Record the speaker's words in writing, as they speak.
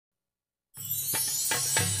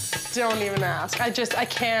Don't even ask. I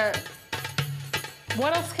can't.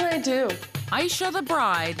 What else can I do? Ayse, the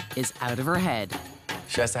bride, is out of her head.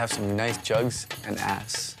 She has to have some nice jugs and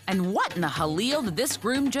ass. And what in the Halil did this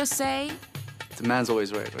groom just say? The man's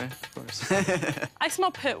always right? Of course. I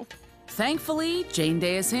smell poo. Thankfully,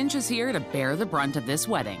 Dayus Hinch is here to bear the brunt of this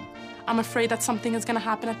wedding. I'm afraid that something is gonna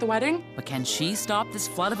happen at the wedding. But can she stop this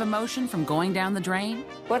flood of emotion from going down the drain?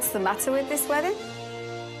 What's the matter with this wedding?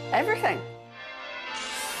 Everything.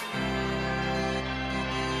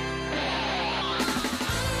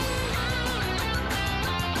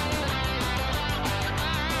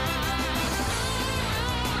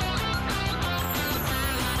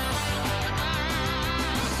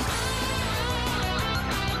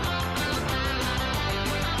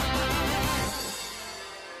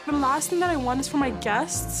 The last thing that I want is for my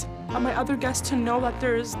guests and my other guests to know that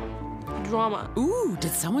there's drama. Ooh,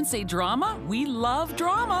 did someone say drama? We love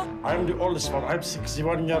drama. I'm the oldest one. I'm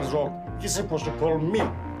 61 years old. He's supposed to call me.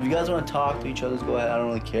 If you guys want to talk to each other, go ahead. I don't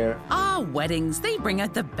really care. Ah, weddings, they bring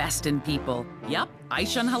out the best in people. Yup,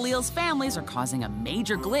 Ayse and Halil's families are causing a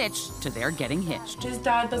major glitch to their getting hitched. His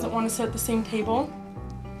dad doesn't want to sit at the same table,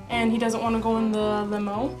 and he doesn't want to go in the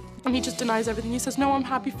limo. And he just denies everything. He says, no, I'm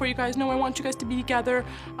happy for you guys. No, I want you guys to be together.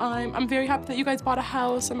 I'm very happy that you guys bought a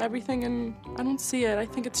house and everything, and I don't see it. I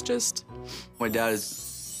think it's just... My dad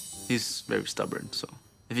he's very stubborn, so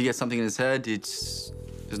if he gets something in his head, there's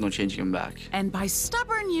no changing him back. And by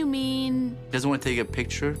stubborn, you mean? He doesn't want to take a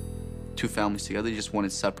picture, two families together, he just want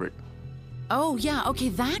it separate. Oh, yeah, okay,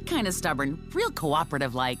 that kind of stubborn. Real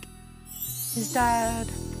cooperative, like. His dad...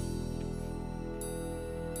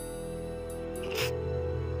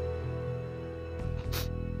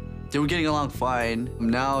 They were getting along fine.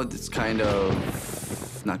 Now it's kind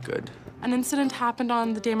of not good. An incident happened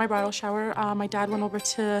on the day of my bridal shower. My dad went over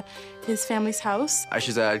to his family's house.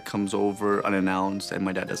 Ayse's dad comes over unannounced, and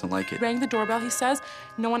my dad doesn't like it. Rang the doorbell, he says.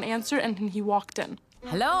 No one answered, and he walked in.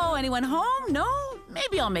 Hello, anyone home? No?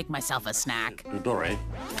 Maybe I'll make myself a snack. Don't worry.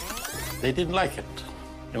 They didn't like it,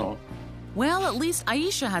 you know. Well, at least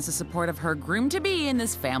Ayse has the support of her groom-to-be in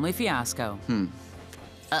this family fiasco.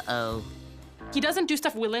 Uh-oh. He doesn't do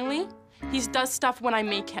stuff willingly. He does stuff when I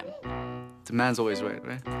make him. The man's always right?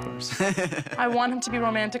 Of course. I want him to be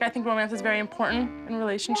romantic. I think romance is very important in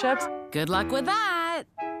relationships. Good luck with that.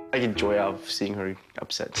 I get joy out of seeing her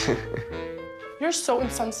upset. You're so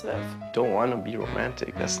insensitive. Don't want to be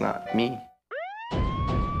romantic. That's not me.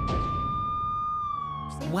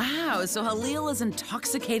 Wow, so Halil is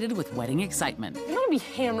intoxicated with wedding excitement. You're gonna be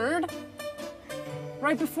hammered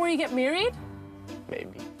right before you get married?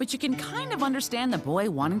 Maybe. But you can kind of understand the boy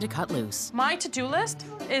wanting to cut loose. My to-do list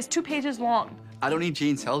is 2 pages long. I don't need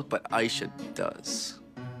Jane's help, but Ayse does.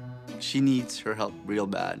 She needs her help real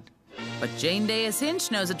bad. But Dayus Hinch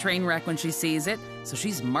knows a train wreck when she sees it, so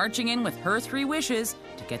she's marching in with her 3 wishes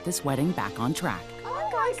to get this wedding back on track. Oh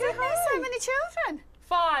my goodness, so many children.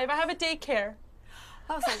 5, I have a daycare.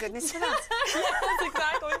 Oh, thank goodness for that. Yes,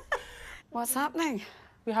 exactly. What's happening?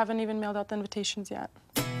 We haven't even mailed out the invitations yet.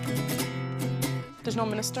 There's no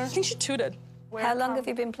minister. I think she tooted. How long have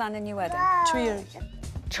you been planning your wedding? 2 years.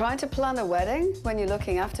 Trying to plan a wedding when you're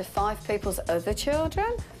looking after 5 people's other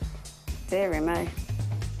children? Dearie me.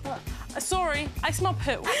 Sorry, I smell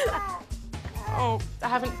poo. Oh, I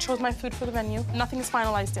haven't chosen my food for the venue. Nothing is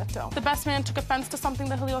finalized yet, though. The best man took offense to something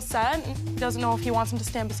that Halil said, and he doesn't know if he wants him to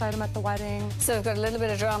stand beside him at the wedding. So we've got a little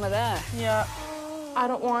bit of drama there. Yeah. I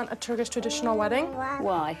don't want a Turkish traditional wedding.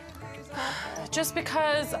 Why? Just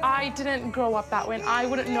because I didn't grow up that way, and I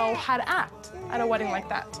wouldn't know how to act at a wedding like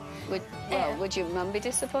that. Would your mum be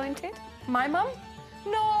disappointed? My mum?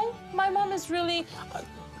 No, my mum is really...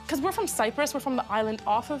 Because we're from Cyprus, we're from the island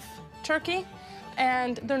off of Turkey,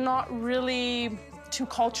 and they're not really too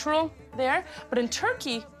cultural there. But in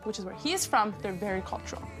Turkey, which is where he's from, they're very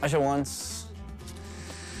cultural. Ayse wants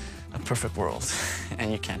a perfect world,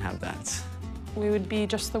 and you can't have that. We would be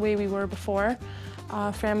just the way we were before.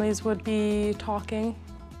 Families would be talking.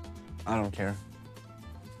 I don't care.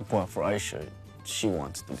 Well, for Ayse, she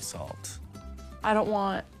wants to be solved. I don't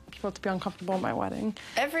want people to be uncomfortable at my wedding.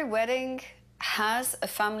 Every wedding has a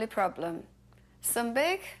family problem. Some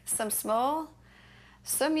big, some small,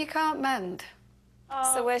 some you can't mend.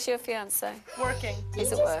 So where's your fiancé? Working.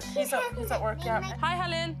 He's at work. He's at work, yeah. Hi,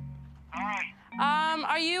 Halil. Hi.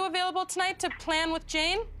 Are you available tonight to plan with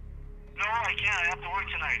Jane? No, I can't. I have to work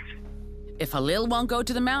tonight. If Halil won't go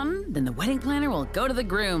to the mountain, then the wedding planner will go to the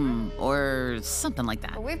groom, or something like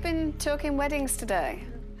that. We've been talking weddings today,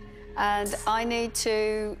 and I need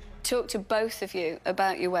to talk to both of you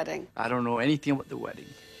about your wedding. I don't know anything about the wedding.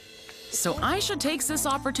 So Ayse takes this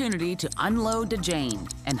opportunity to unload to Jane,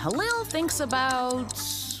 and Halil thinks about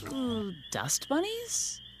Dust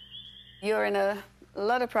bunnies? You're in a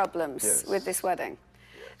lot of problems with this wedding.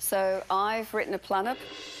 So I've written a plan up.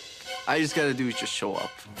 All you just gotta do is just show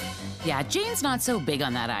up. Yeah, Jane's not so big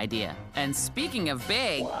on that idea. And speaking of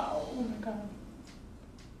big... Wow. Oh my God.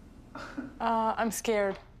 I'm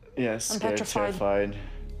scared. Yes, I'm scared, petrified. terrified.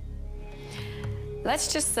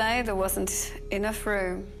 Let's just say there wasn't enough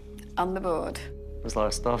room on the board. There's a lot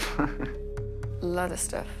of stuff. A lot of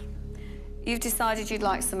stuff. You've decided you'd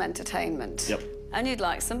like some entertainment. Yep. And you'd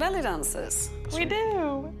like some belly dancers. We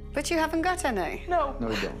do. But you haven't got any. No. No,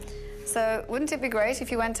 we don't. So wouldn't it be great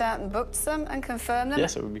if you went out and booked some and confirmed them?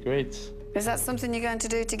 Yes, it would be great. Is that something you're going to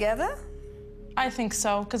do together? I think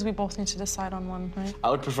so, because we both need to decide on one, right? I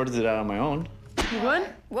would prefer to do that on my own. You would?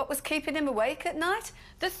 What was keeping him awake at night?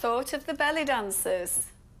 The thought of the belly dancers.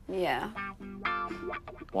 Yeah.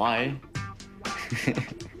 Why?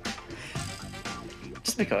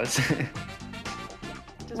 Just because.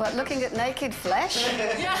 What, looking at naked flesh?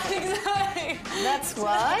 Yeah, exactly. That's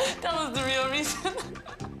why? That was the real reason.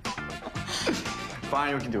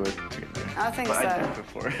 Fine, we can do it together. I think but so. I've done it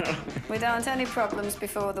before. We don't want any problems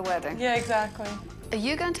before the wedding. Yeah, exactly. Are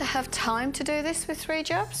you going to have time to do this with 3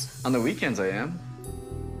 jobs? On the weekends, I am.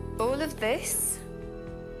 All of this?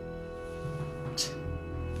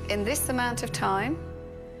 In this amount of time?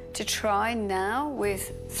 To try now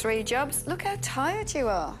with 3 jobs? Look how tired you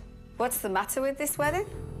are. What's the matter with this wedding?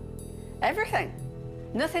 Everything.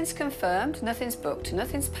 Nothing's confirmed, nothing's booked,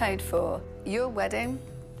 nothing's paid for. Your wedding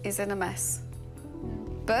is in a mess.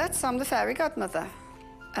 But I'm the fairy godmother,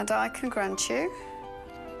 and I can grant you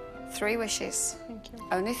 3 wishes. Thank you.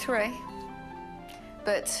 Only 3.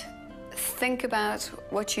 But think about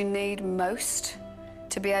what you need most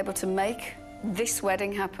to be able to make this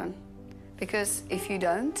wedding happen. Because if you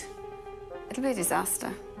don't, it'll be a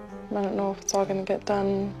disaster. I don't know if it's all gonna get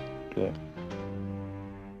done. Yeah.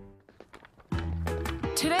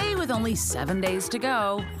 Today, with only 7 days to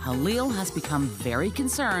go, Halil has become very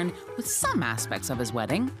concerned with some aspects of his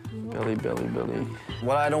wedding. Belly, belly, belly.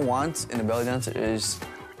 What I don't want in a belly dancer is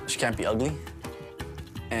she can't be ugly.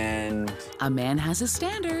 And A man has his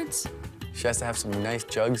standards, she has to have some nice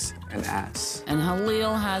jugs and ass. and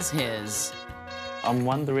Halil has his. I'm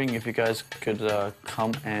wondering if you guys could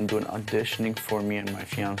come and do an auditioning for me and my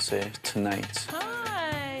fiance tonight.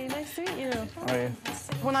 Hi, nice to meet you. How are you?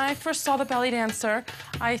 When I first saw the belly dancer,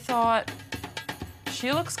 I thought,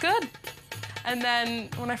 she looks good. And then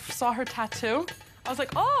when I saw her tattoo, I was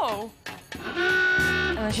like, oh.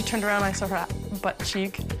 And then she turned around and I saw her butt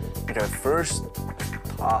cheek. Like our first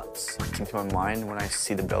thoughts that came to my mind when I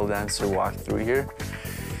see the belly dancer walk through here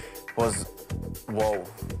was, whoa.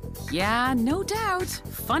 Yeah, no doubt.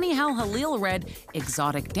 Funny how Halil read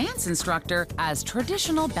exotic dance instructor as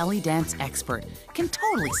traditional belly dance expert. Can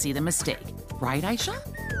totally see the mistake. Right, Aisha?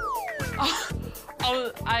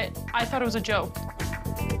 I thought it was a joke.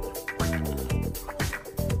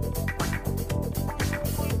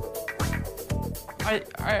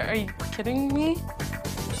 Are you kidding me?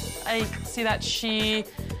 I see that she,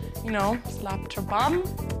 slapped her bum.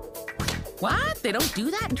 What? They don't do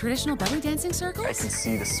that in traditional belly dancing I circles? can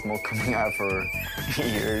see the smoke coming out of her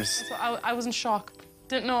ears. So I was in shock. I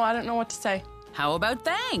didn't know what to say. How about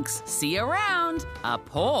thanks? See you around. A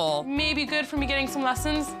poll. Maybe good for me getting some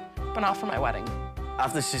lessons, but not for my wedding.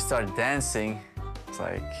 After she started dancing, it's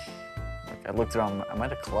like I looked around, am I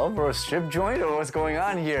at a club or a strip joint or what's going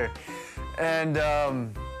on here? And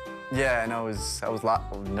yeah, and I was a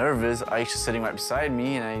lot nervous. Aisha sitting right beside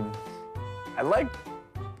me, and I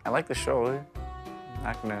like the show. I'm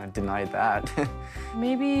not gonna deny that.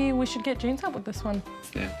 Maybe we should get Jane's help with this one.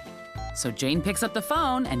 Yeah. So Jane picks up the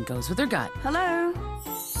phone and goes with her gut. Hello?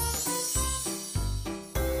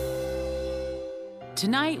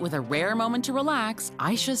 Tonight, with a rare moment to relax,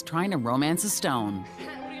 Aisha's trying to romance a stone.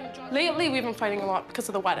 Lately, we've been fighting a lot because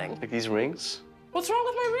of the wedding. Like these rings? What's wrong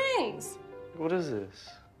with my rings? What is this?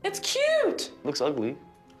 It's cute. Looks ugly.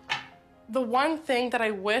 The one thing that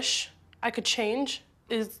I wish I could change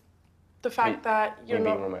is the fact that you're being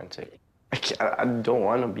not... romantic. I don't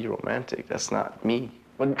want to be romantic. That's not me.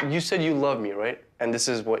 But you said you love me, right? And this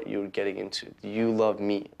is what you're getting into. You love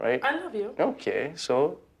me, right? I love you. Okay,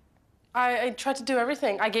 so? I tried to do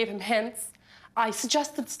everything. I gave him hints. I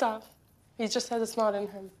suggested stuff. He just says it's not in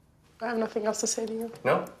him. I have nothing else to say to you.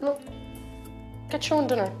 No? No. Get your own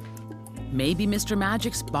dinner. Maybe Mr.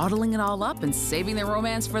 Magic's bottling it all up and saving their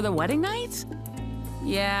romance for the wedding night?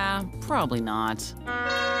 Yeah, probably not.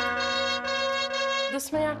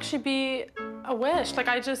 This may actually be a wish. Like,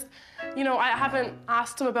 I haven't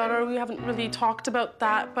asked him about it, or we haven't really talked about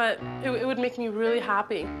that, but it would make me really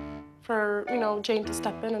happy for, Jane to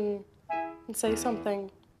step in and say something.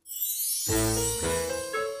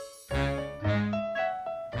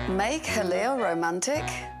 Make Halil romantic?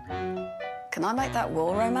 Can I make that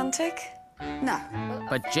wall romantic? No.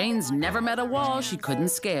 But Jane's never met a wall she couldn't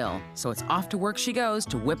scale, so it's off to work she goes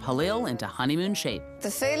to whip Halil into honeymoon shape.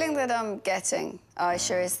 The feeling that I'm getting,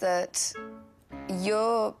 Ayse, is that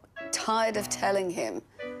you're tired of telling him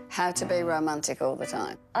how to be romantic all the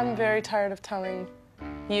time. I'm very tired of telling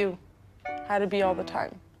you how to be all the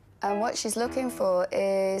time. And what she's looking for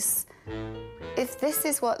is, if this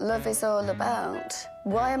is what love is all about,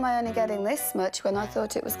 why am I only getting this much when I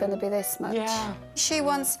thought it was going to be this much? Yeah. She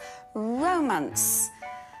wants romance.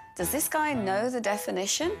 Does this guy know the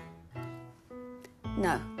definition?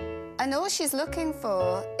 No. And all she's looking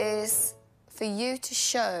for is for you to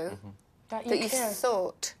show that you care.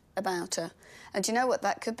 thought about her. And do you know what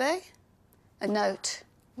that could be? A note.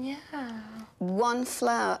 Yeah. One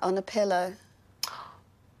flower on a pillow.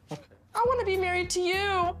 I want to be married to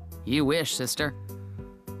you. You wish, sister.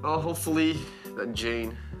 Well, hopefully that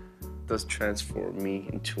Jane does transform me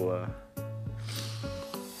into a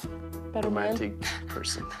Better romantic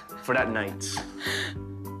person for that night.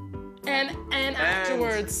 And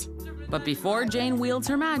afterwards. But before Jane wields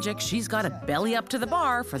her magic, she's got to belly up to the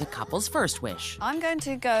bar for the couple's first wish. I'm going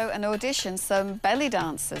to go and audition some belly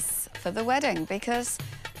dancers for the wedding because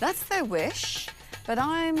that's their wish, but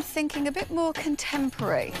I'm thinking a bit more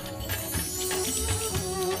contemporary.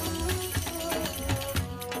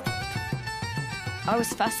 I was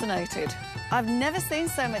fascinated. I've never seen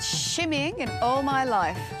so much shimmying in all my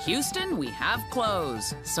life. Houston, we have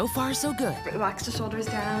clothes. So far, so good. Relax the shoulders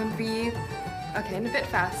down, breathe. Okay, and a bit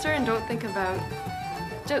faster, and don't think about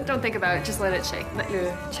it, just let it shake. Let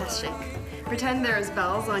your chest shake. Pretend there's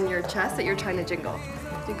bells on your chest that you're trying to jingle.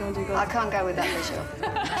 Jingle, jingle. I can't go with that visual.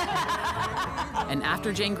 And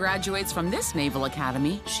after Jane graduates from this Naval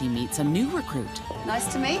Academy, she meets a new recruit. Nice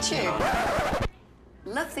to meet you.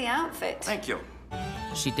 Love the outfit. Thank you.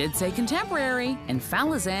 She did say contemporary, and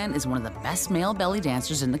Falazan is one of the best male belly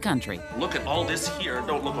dancers in the country. Look at all this here.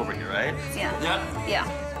 Don't look over here, right? Yeah. Yeah. Yeah.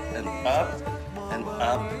 And up, and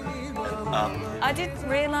up, and up. I didn't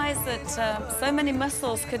realize that so many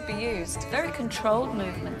muscles could be used. Very controlled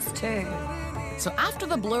movements, too. So after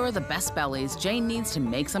the blur of the best bellies, Jane needs to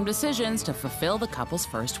make some decisions to fulfill the couple's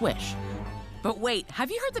first wish. But wait,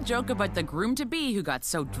 have you heard the joke about the groom-to-be who got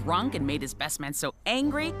so drunk and made his best man so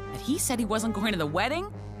angry that he said he wasn't going to the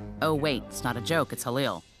wedding? Oh wait, it's not a joke, it's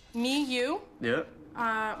Halil. Me, you, Yeah.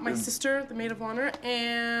 my sister, the maid of honor,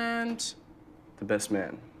 and The best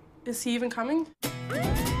man. is he even coming?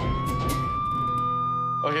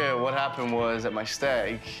 Okay, what happened was at my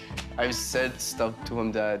stag, I said stuff to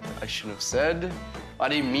him that I shouldn't have said. I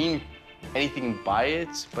didn't mean anything by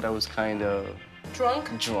it, but I was kind of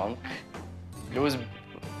Drunk? drunk.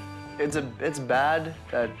 It's bad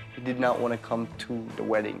that he did not want to come to the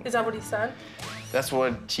wedding. Is that what he said? That's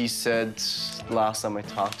what he said last time I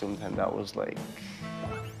talked to him, and that was like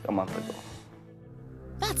a month ago.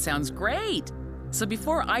 That sounds great. So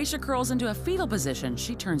before Ayse curls into a fetal position,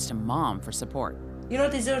 she turns to Mom for support. You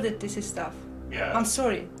don't deserve this stuff. Yeah. I'm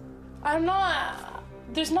sorry. I'm not.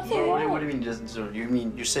 There's nothing wrong. What do you mean doesn't deserve? You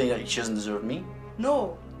mean you're saying that she doesn't deserve me?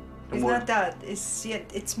 No, it's what? not that.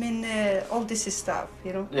 It's been all this stuff,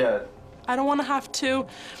 you know. Yeah. I don't want to have to,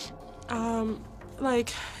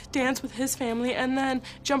 like, dance with his family and then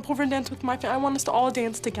jump over and dance with my family. I want us to all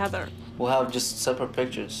dance together. We'll have just separate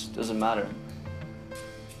pictures. Doesn't matter.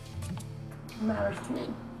 It matters to me.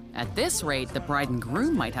 At this rate, the bride and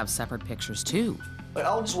groom might have separate pictures too. Like,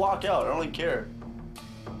 I'll just walk out. I don't really care.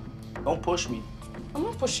 Don't push me. I'm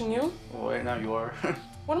not pushing you. Well, right now you are.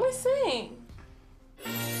 What am I saying?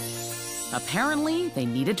 Apparently, they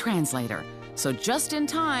need a translator. So just in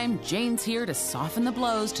time, Jane's here to soften the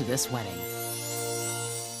blows to this wedding.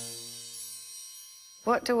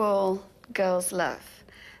 What do all girls love?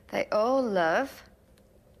 They all love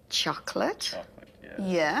chocolate.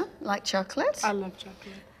 Yeah, like chocolate. I love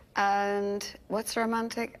chocolate. And what's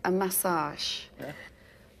romantic? A massage. Yeah.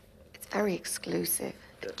 It's very exclusive.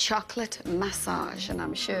 Chocolate massage, and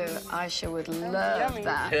I'm sure Ayse would love yummy.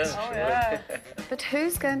 that. Yeah. Oh, yeah. But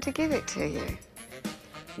who's going to give it to you?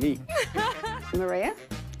 Me. Maria,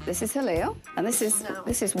 this is Halil, and this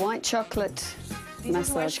is white chocolate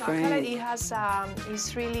massage cream. It has,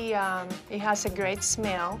 it's really, it has a great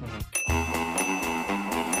smell.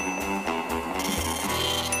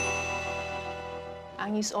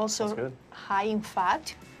 And it's also high in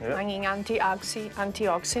fat and in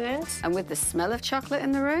antioxidants. And with the smell of chocolate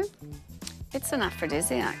in the room, it's an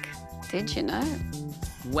aphrodisiac. Did you know?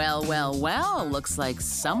 Well, well, well, looks like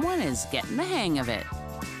someone is getting the hang of it.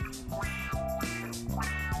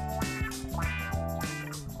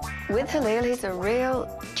 With Halil, he's a real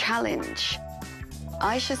challenge.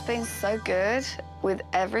 Ayse's been so good with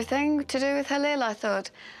everything to do with Halil, I thought,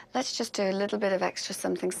 let's just do a little bit of extra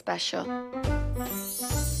something special.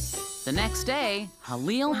 The next day,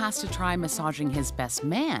 Halil has to try massaging his best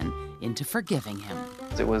man into forgiving him.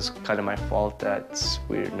 It was kind of my fault that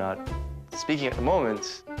we're not speaking at the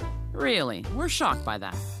moment. Really, we're shocked by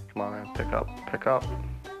that. Come on, man, pick up, pick up.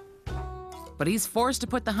 But he's forced to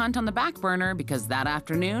put the hunt on the back burner because that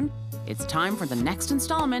afternoon, it's time for the next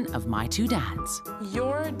installment of My Two Dads.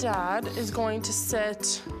 Your dad is going to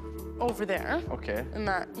sit over there. Okay. And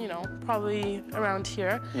that, you know, probably around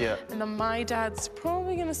here. Yeah. And then my dad's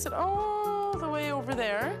probably gonna sit all the way over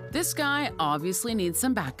there. This guy obviously needs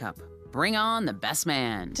some backup. Bring on the best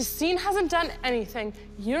man. Justine hasn't done anything.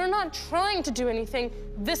 You're not trying to do anything.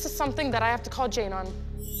 This is something that I have to call Jane on.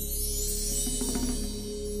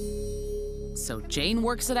 So Jane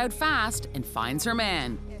works it out fast and finds her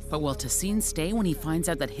man. But will Tassine stay when he finds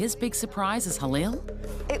out that his big surprise is Halil?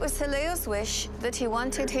 It was Halil's wish that he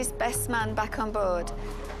wanted his best man back on board.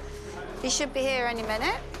 He should be here any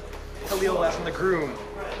minute. Halil left in the groom.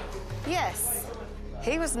 Yes.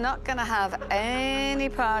 He was not going to have any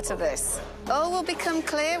part of this. All will become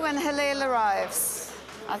clear when Halil arrives.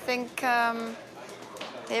 I think,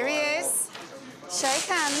 here he is. Shake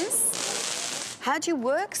hands. How do you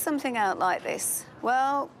work something out like this?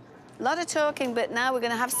 Well, a lot of talking, but now we're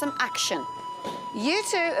going to have some action. You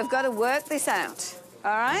two have got to work this out,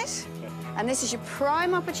 all right? And this is your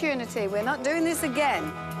prime opportunity. We're not doing this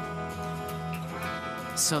again.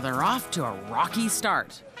 So they're off to a rocky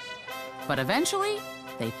start. But eventually,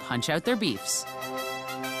 they punch out their beefs.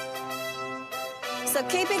 So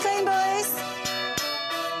keep it clean, boys.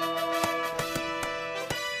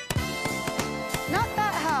 Not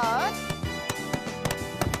that hard.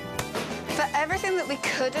 For everything that we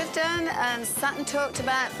could have done and sat and talked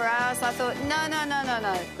about for hours, I thought, no, no, no, no,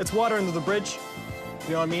 no. It's water under the bridge.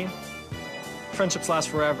 You know what I mean? Friendships last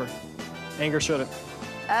forever. Anger shouldn't.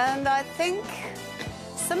 And I think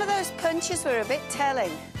some of those punches were a bit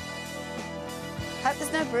telling. Hope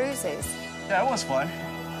there's no bruises. Yeah, it was fun.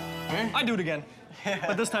 I'd do it again.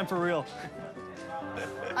 But this time for real.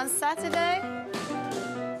 On Saturday,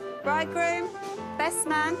 bridegroom, best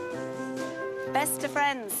man, best of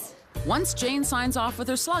friends. Once Jane signs off with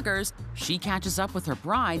her sluggers, she catches up with her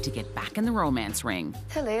bride to get back in the romance ring.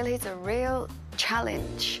 Halil, he's a real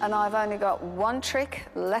challenge. And I've only got one trick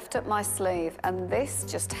left up my sleeve, and this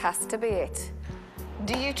just has to be it.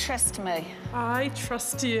 Do you trust me? I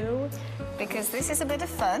trust you. Because this is a bit of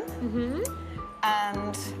fun.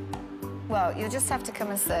 And, well, you'll just have to come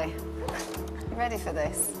and see. You ready for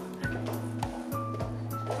this?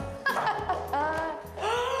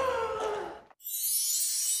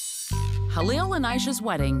 Halil and Ayse's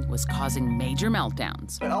wedding was causing major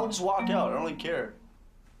meltdowns. I'll just walk out. I don't really care.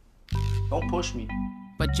 Don't push me.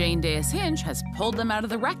 But Jane Dayus Hinch has pulled them out of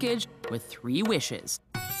the wreckage with 3 wishes.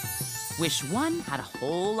 Wish 1 had a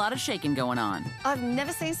whole lot of shaking going on. I've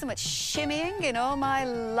never seen so much shimmying in all my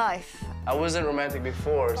life. I wasn't romantic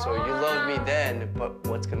before, so you loved me then, but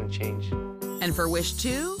what's gonna change? And for Wish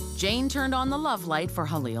 2, Jane turned on the love light for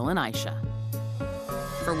Halil and Ayse.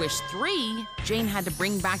 For Wish 3, Jane had to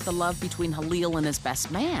bring back the love between Halil and his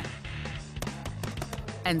best man.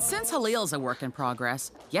 And since Halil's a work in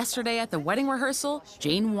progress, yesterday at the wedding rehearsal,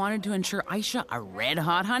 Jane wanted to ensure Ayse a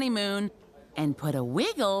red-hot honeymoon and put a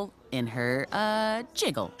wiggle in her,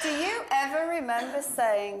 jiggle. Do you ever remember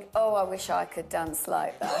saying, oh, I wish I could dance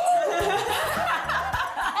like that?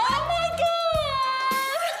 Oh my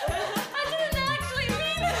God! I didn't actually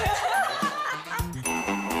mean it!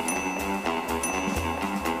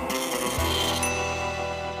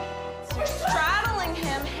 You're straddling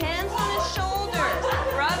him, hands on his shoulders.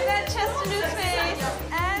 Rub that chest into his face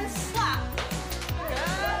and slap.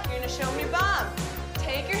 Good. You're gonna show him your bum.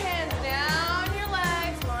 Take your hands down your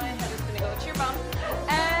legs. My head is gonna go to your bum.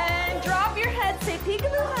 And drop your head. Say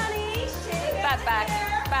peekaboo, honey. Bad back.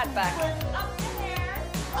 Bad back. Up the hair.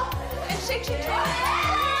 And shake, shake, shake.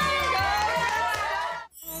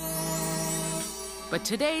 But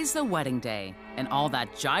today's the wedding day, and all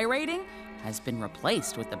that gyrating has been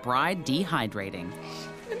replaced with the bride dehydrating.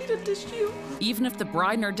 I need a tissue. Even if the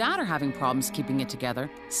bride and her dad are having problems keeping it together,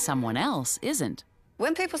 someone else isn't.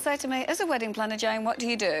 When people say to me, as a wedding planner, Jane, what do?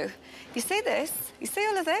 You see this? You see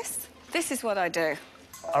all of this? This is what I do.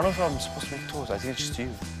 I don't know if I'm supposed to make toast. I think it's just you.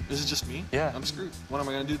 Is it just me? Yeah. I'm screwed. What am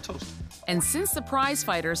I gonna do to toast? And since the prize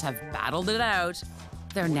fighters have battled it out,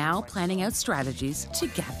 they're now planning out strategies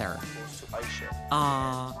together.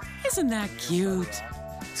 Aw, isn't that cute?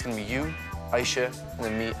 It's gonna be you, Ayse, and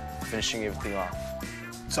then me finishing everything off.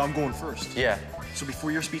 So I'm going first? Yeah. So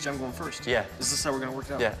before your speech, I'm going first? Yeah. Is this how we're gonna work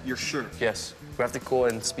it out? Yeah. You're sure? Yes. We have to go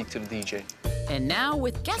and speak to the DJ. And now,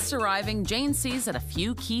 with guests arriving, Jane sees that a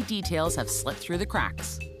few key details have slipped through the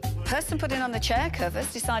cracks. Person putting on the chair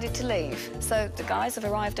covers decided to leave, so the guys have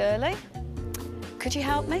arrived early. Could you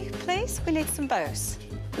help me, please? We need some bows.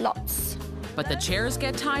 Lots. But the chairs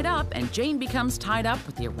get tied up, and Jane becomes tied up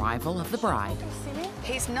with the arrival of the bride.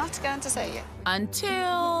 He's not going to see you.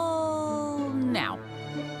 Until now.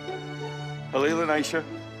 Halil and Ayse,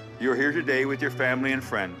 you're here today with your family and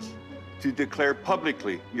friends to declare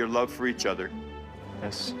publicly your love for each other.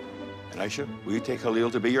 Yes. And Ayse, will you take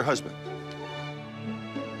Halil to be your husband?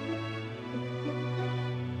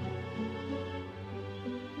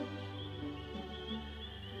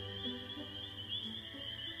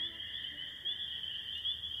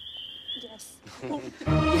 Yes. Sorry,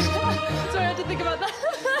 I had to think about that.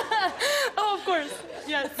 Oh, of course.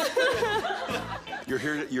 Yes. You're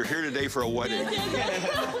here today for a wedding.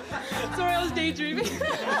 Sorry, I was daydreaming.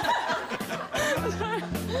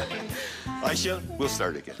 Ayse, we'll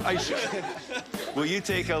start again. Ayse, will you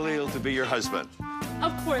take Halil to be your husband?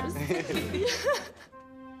 Of course.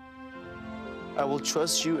 I will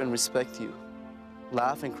trust you and respect you,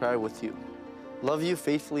 laugh and cry with you, love you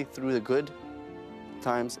faithfully through the good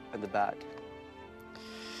times and the bad.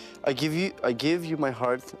 I give you my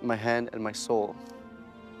heart, my hand, and my soul.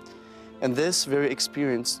 And this very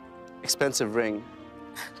expensive ring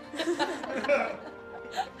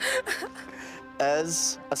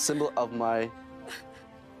as a symbol of my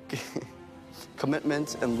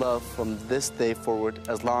commitment and love from this day forward,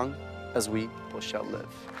 as long as we both shall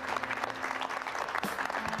live.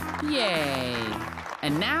 Yay!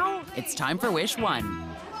 And now it's time for Wish 1.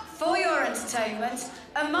 For your entertainment,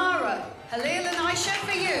 Amara, Halil and Ayse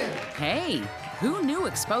for you. Hey, who knew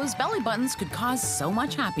exposed belly buttons could cause so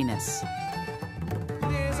much happiness?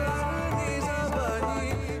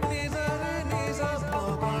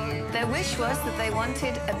 Their wish was that they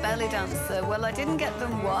wanted a belly dancer. Well, I didn't get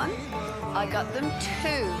them one, I got them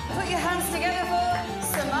two. Put your hands together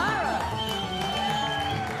for Samara.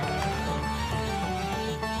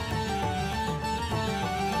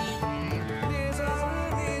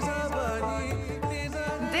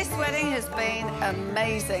 This wedding has been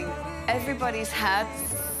amazing. Everybody's had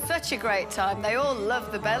such a great time. They all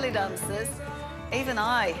love the belly dancers. Even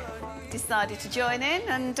I decided to join in,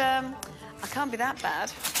 and I can't be that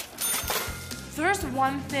bad. There's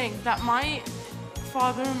one thing that my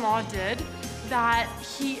father-in-law did that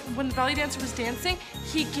when the belly dancer was dancing,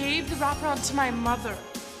 he gave the wraparound to my mother.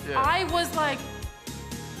 Yeah. I was like,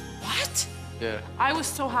 what? Yeah. I was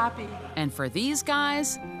so happy. And for these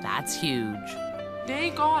guys, that's huge.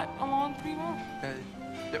 They got along pretty well.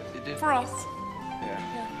 Yep, they did. For us. Yeah.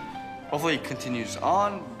 Hopefully it continues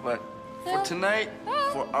on, but for tonight,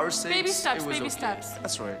 for our sakes, baby steps, it was baby okay. steps.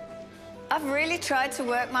 That's right. I've really tried to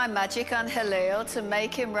work my magic on Halil to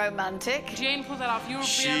make him romantic. Jane pulled that off. You were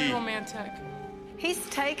very romantic. He's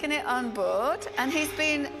taken it on board, and he's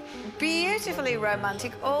been beautifully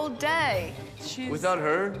romantic all day. Without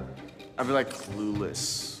her, I'd be like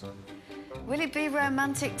clueless. Will he be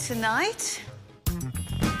romantic tonight?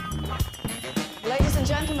 Ladies and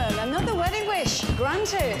gentlemen, another wedding wish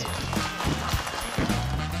granted.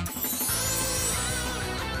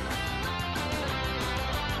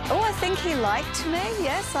 Oh, I think he liked me.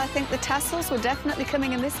 Yes, I think the tassels were definitely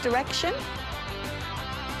coming in this direction.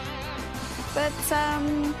 But,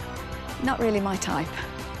 not really my type.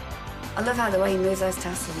 I love how the way he moves those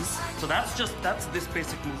tassels. So that's this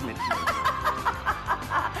basic movement.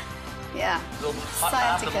 Yeah. Half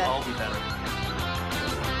of them Sciatica. all be better.